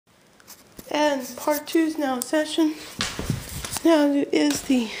And part 2 is now in session. Now it is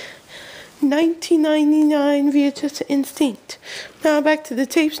the 1999 VHS Instinct. Now back to the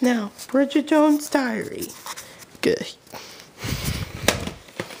tapes now. Bridget Jones' Diary. Good.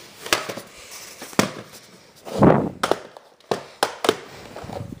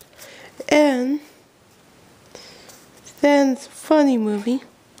 And then it's a funny movie.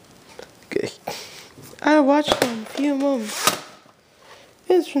 Good. I watched it in a few moments.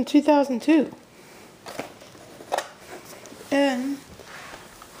 It's from 2002. And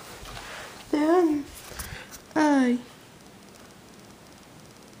then I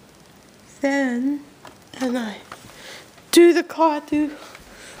do the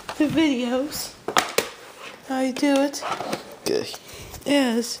videos. I do it good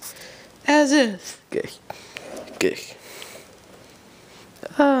as is good. Good.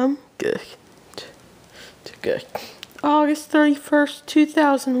 August 31st,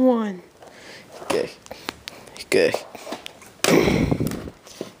 2001. Good.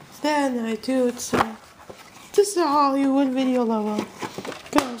 Then I do it so. This is a Hollywood video logo.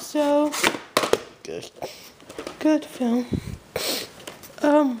 Go so. Good film.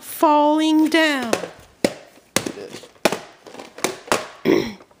 Falling Down.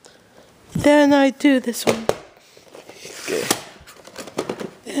 Then I do this one.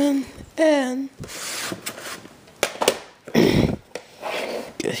 And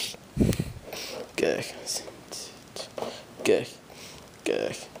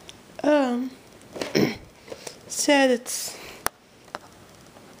said it's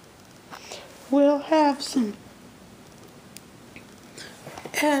we'll have some,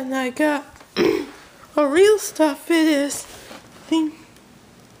 and I got a real stuff it is thing.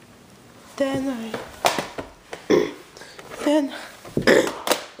 Then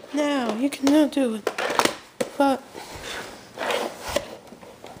now you can now do it, but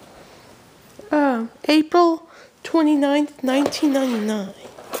April 29th, 1999.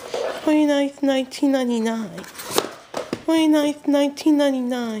 29th, 1999. 29th,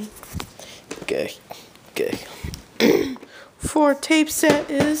 1999. Okay. For tape set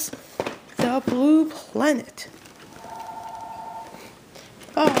is The Blue Planet.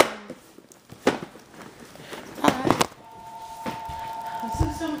 This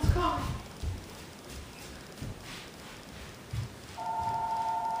is someone's car.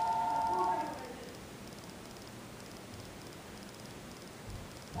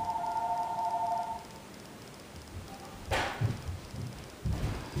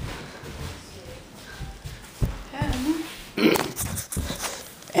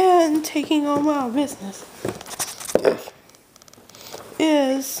 And taking on my business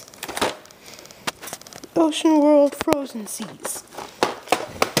is Ocean World Frozen Seas.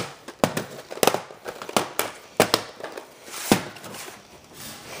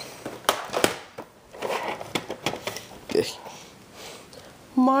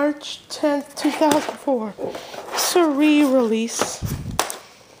 March 10th, 2004. It's a re-release.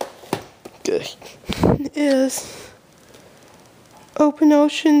 Is Open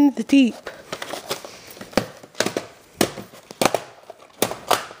Ocean, The Deep.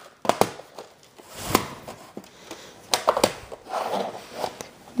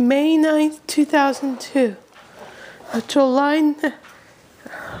 May 9th, 2002.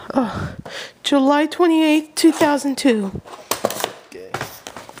 July 28th, 2002.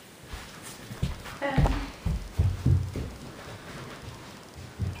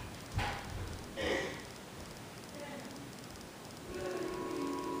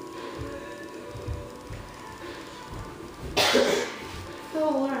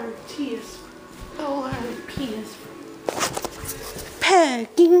 LRPS.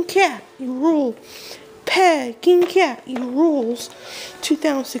 Pegging Cat, you rule. Pegging Cat, you rules.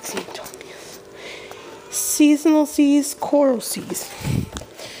 2016. Seasonal Seas, Coral Seas.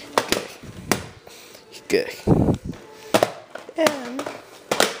 Good. And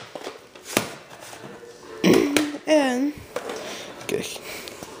good.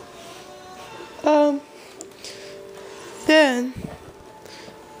 Then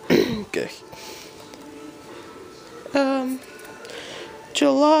good.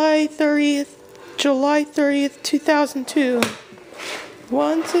 July 30th, 2002.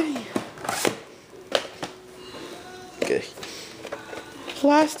 Once a year. Good.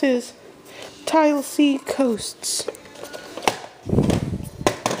 Last is Tidal Sea Coasts.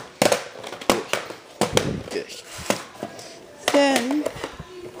 Good. Then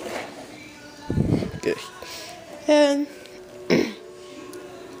good. And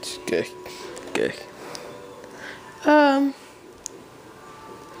good. Good. Good.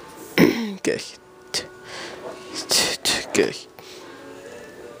 Good.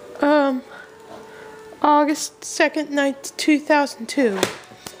 August 2nd, 2002.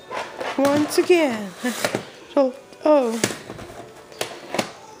 Once again. So,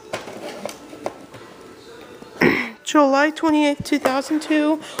 July 28th,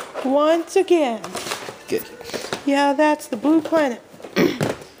 2002. Once again. Good. Yeah, that's the Blue Planet.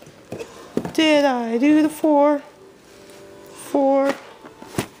 Did I do the four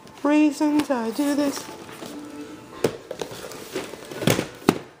reasons I do this?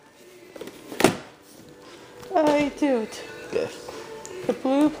 I do it. Good. The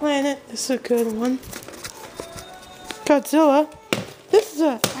Blue Planet. This is a good one. Godzilla. This is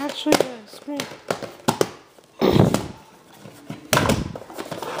actually a screen.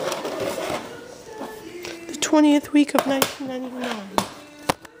 The 20th week of 1999.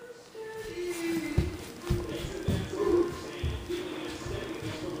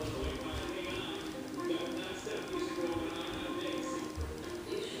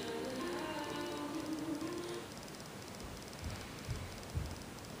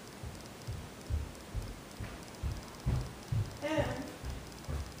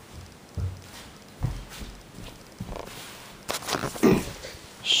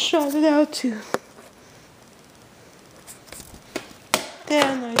 Shut it out too.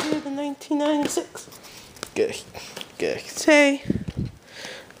 Then I do the 1996. Good. Say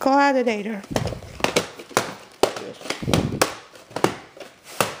Gladiator.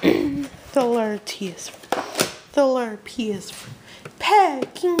 The letter P is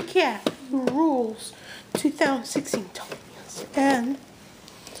Peg King Cat Rules 2016 Tommy's. And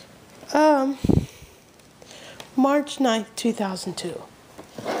March 9th, 2002.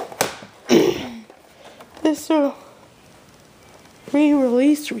 This is a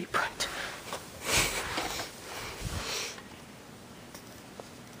re-release reprint.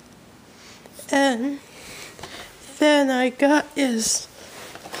 And then I got is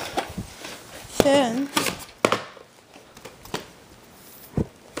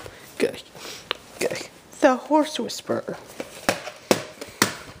good. The Horse Whisperer.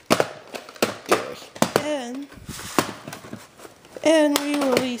 Good. And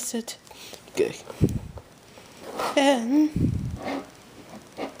re-release it. Good. And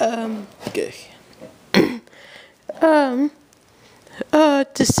good.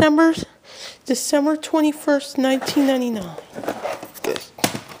 December 21st, 1999. Good.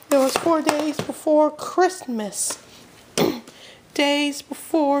 It was 4 days before Christmas. Days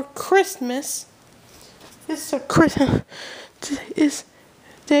before Christmas. This is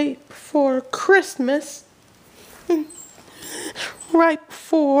day before Christmas. Right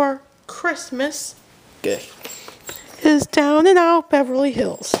before Christmas. Good. Is Down and Out Beverly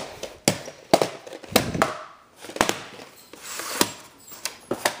Hills.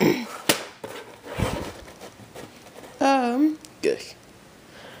 Good.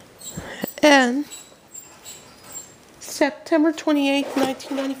 And September 28th,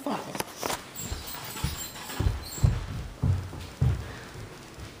 1995.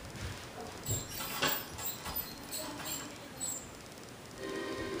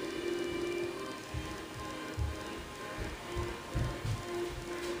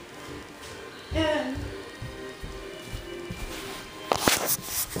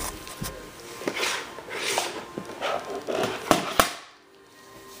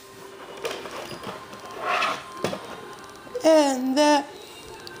 And that,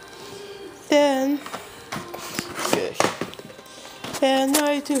 then, good. And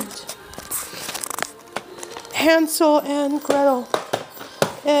I do it. Hansel and Gretel.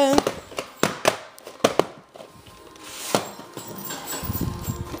 And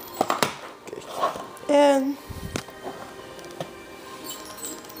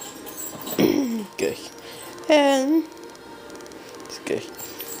good. And it's good.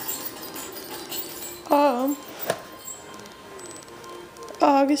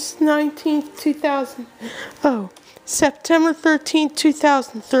 August 19th, 2000. September 13th,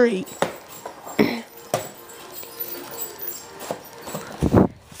 2003.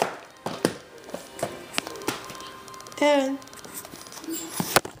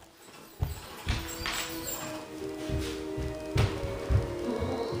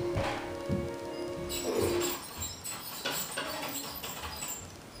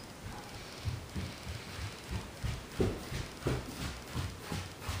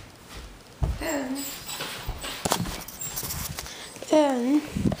 And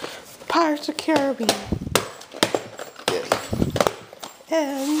Pirates of the Caribbean.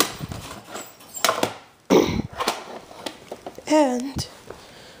 And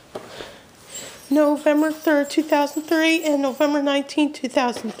November 3rd, 2003 and November 19th,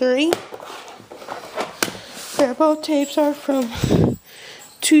 2003. Their both tapes are from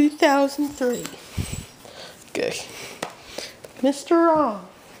 2003. Okay. Mr. Wrong.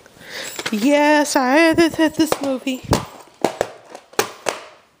 Yes, I edited this movie.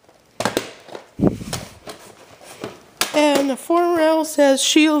 And the forum rail says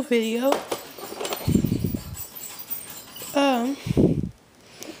Shield Video.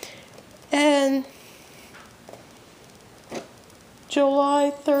 And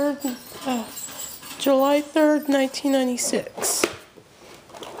July 3rd, 1996.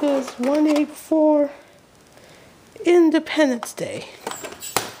 It was one day before Independence Day.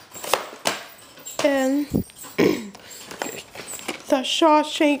 And The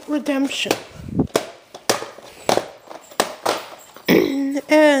Shawshank Redemption.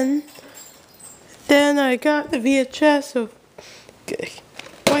 And then I got the VHS of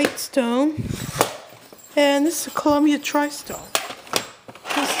Whitestone. And this is a Columbia TriStar.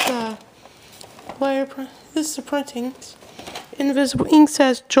 This is the printing. Invisible ink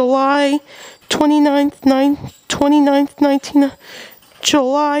says July 29th,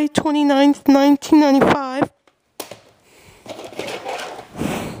 1995.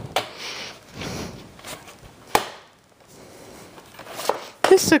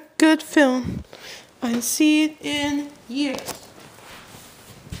 This is a good film. I see it in years.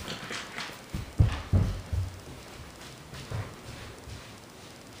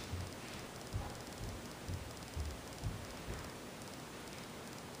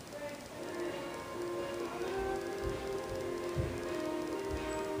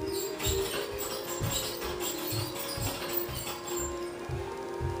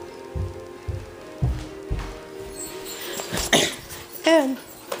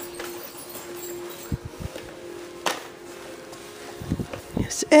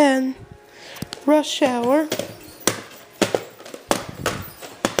 And Rush Hour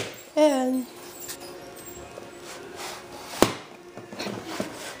and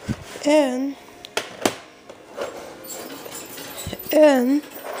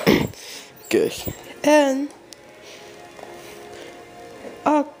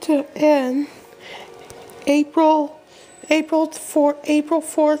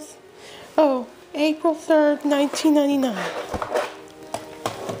April 3rd, 1999.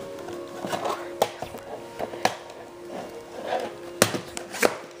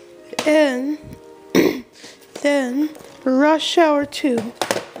 And then Rush Hour 2.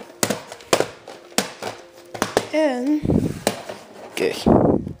 And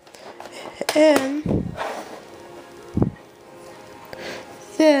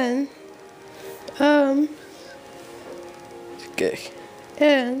then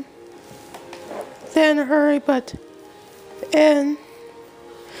and then hurry but and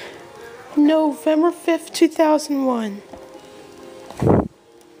November 5th, 2001.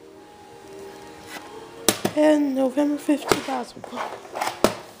 And November 5th,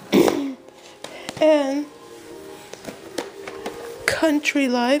 2001. And Country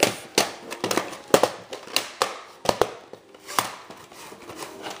Life.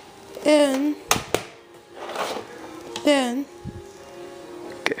 And then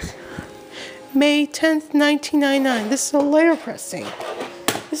May 10th, 1999. This is a later pressing.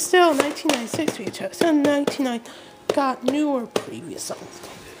 It's still 1996 VHS. And 1999 got newer previous songs.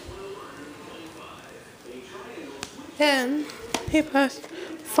 And he passed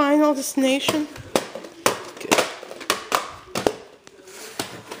Final Destination.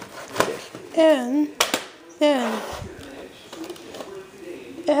 And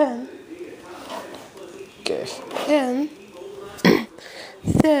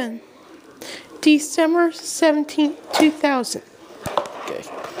then December 17th, 2000.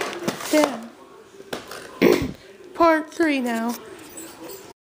 Then part 3 now.